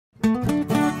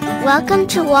Welcome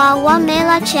to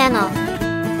Wawamela channel.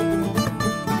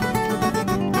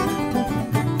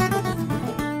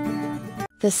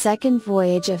 The Second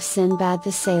Voyage of Sindbad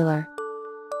the Sailor.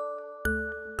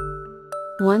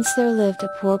 Once there lived a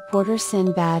poor porter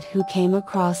Sindbad who came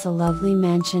across a lovely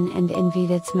mansion and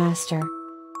envied its master.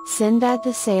 Sindbad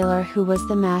the sailor, who was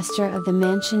the master of the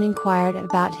mansion, inquired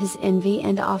about his envy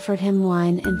and offered him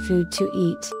wine and food to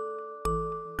eat.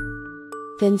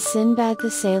 Then Sindbad the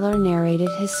sailor narrated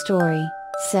his story,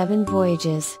 7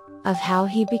 voyages, of how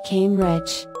he became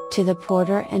rich, to the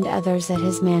porter and others at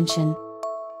his mansion.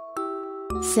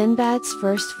 Sindbad's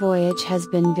first voyage has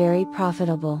been very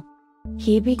profitable.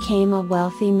 He became a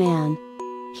wealthy man.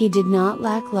 He did not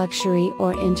lack luxury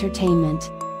or entertainment.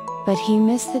 But he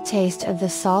missed the taste of the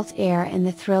salt air and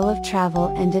the thrill of travel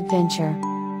and adventure.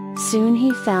 Soon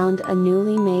he found a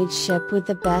newly made ship with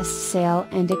the best sail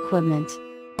and equipment.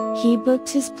 He booked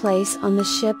his place on the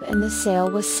ship and the sail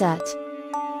was set.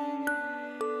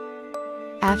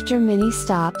 After many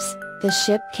stops, the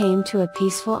ship came to a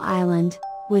peaceful island,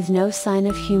 with no sign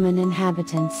of human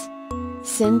inhabitants.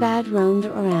 Sindbad roamed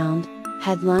around,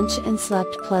 had lunch and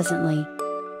slept pleasantly.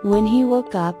 When he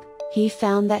woke up, he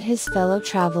found that his fellow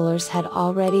travelers had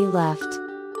already left.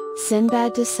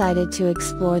 Sindbad decided to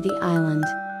explore the island.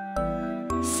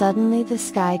 Suddenly the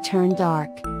sky turned dark.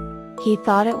 He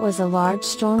thought it was a large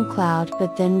storm cloud,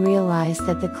 but then realized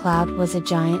that the cloud was a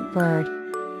giant bird.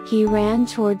 He ran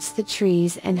towards the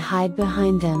trees and hid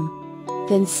behind them.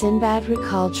 Then Sindbad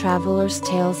recalled travelers'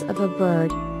 tales of a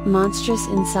bird, monstrous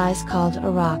in size, called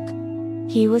a roc.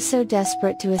 He was so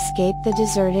desperate to escape the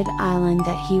deserted island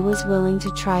that he was willing to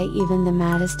try even the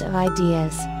maddest of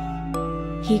ideas.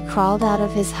 He crawled out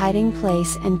of his hiding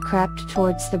place and crept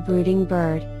towards the brooding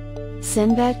bird.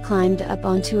 Sindbad climbed up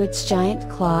onto its giant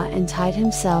claw and tied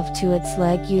himself to its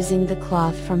leg using the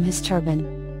cloth from his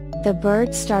turban. The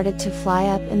bird started to fly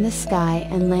up in the sky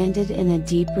and landed in a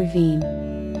deep ravine.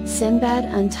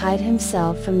 Sindbad untied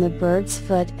himself from the bird's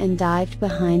foot and dived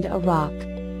behind a rock.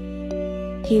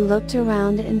 He looked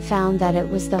around and found that it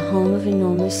was the home of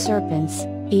enormous serpents,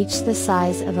 each the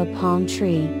size of a palm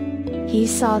tree. He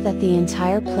saw that the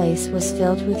entire place was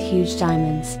filled with huge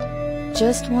diamonds.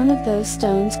 Just one of those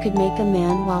stones could make a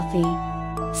man wealthy.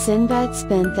 Sindbad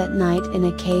spent that night in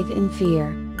a cave in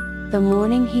fear. The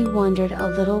morning he wandered a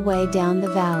little way down the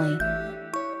valley.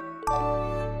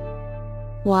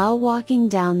 While walking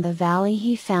down the valley,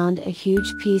 he found a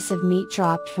huge piece of meat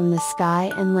dropped from the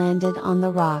sky and landed on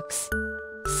the rocks.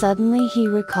 Suddenly he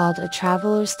recalled a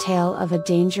traveler's tale of a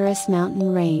dangerous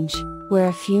mountain range, where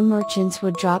a few merchants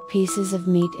would drop pieces of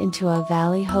meat into a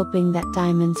valley hoping that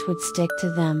diamonds would stick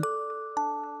to them.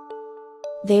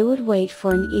 They would wait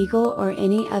for an eagle or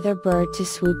any other bird to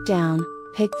swoop down,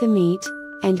 pick the meat,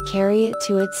 and carry it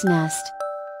to its nest.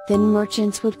 Then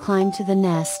merchants would climb to the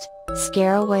nest,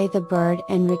 scare away the bird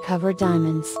and recover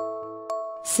diamonds.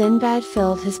 Sindbad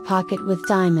filled his pocket with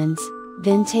diamonds.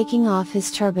 Then taking off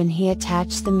his turban, he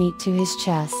attached the meat to his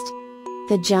chest.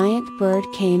 The giant bird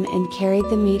came and carried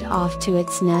the meat off to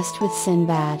its nest with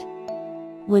Sindbad.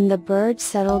 When the bird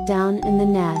settled down in the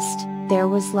nest, there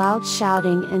was loud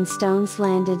shouting and stones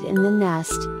landed in the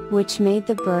nest, which made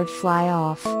the bird fly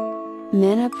off.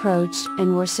 Men approached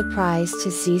and were surprised to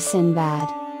see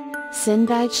Sindbad.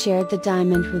 Sindbad shared the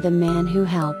diamond with a man who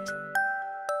helped.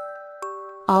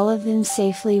 All of them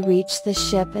safely reached the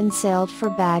ship and sailed for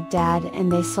Baghdad, and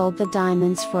they sold the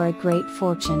diamonds for a great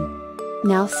fortune.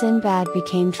 Now Sindbad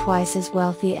became twice as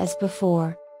wealthy as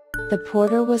before. The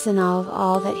porter was in awe of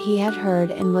all that he had heard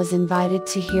and was invited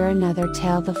to hear another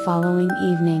tale the following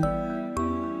evening.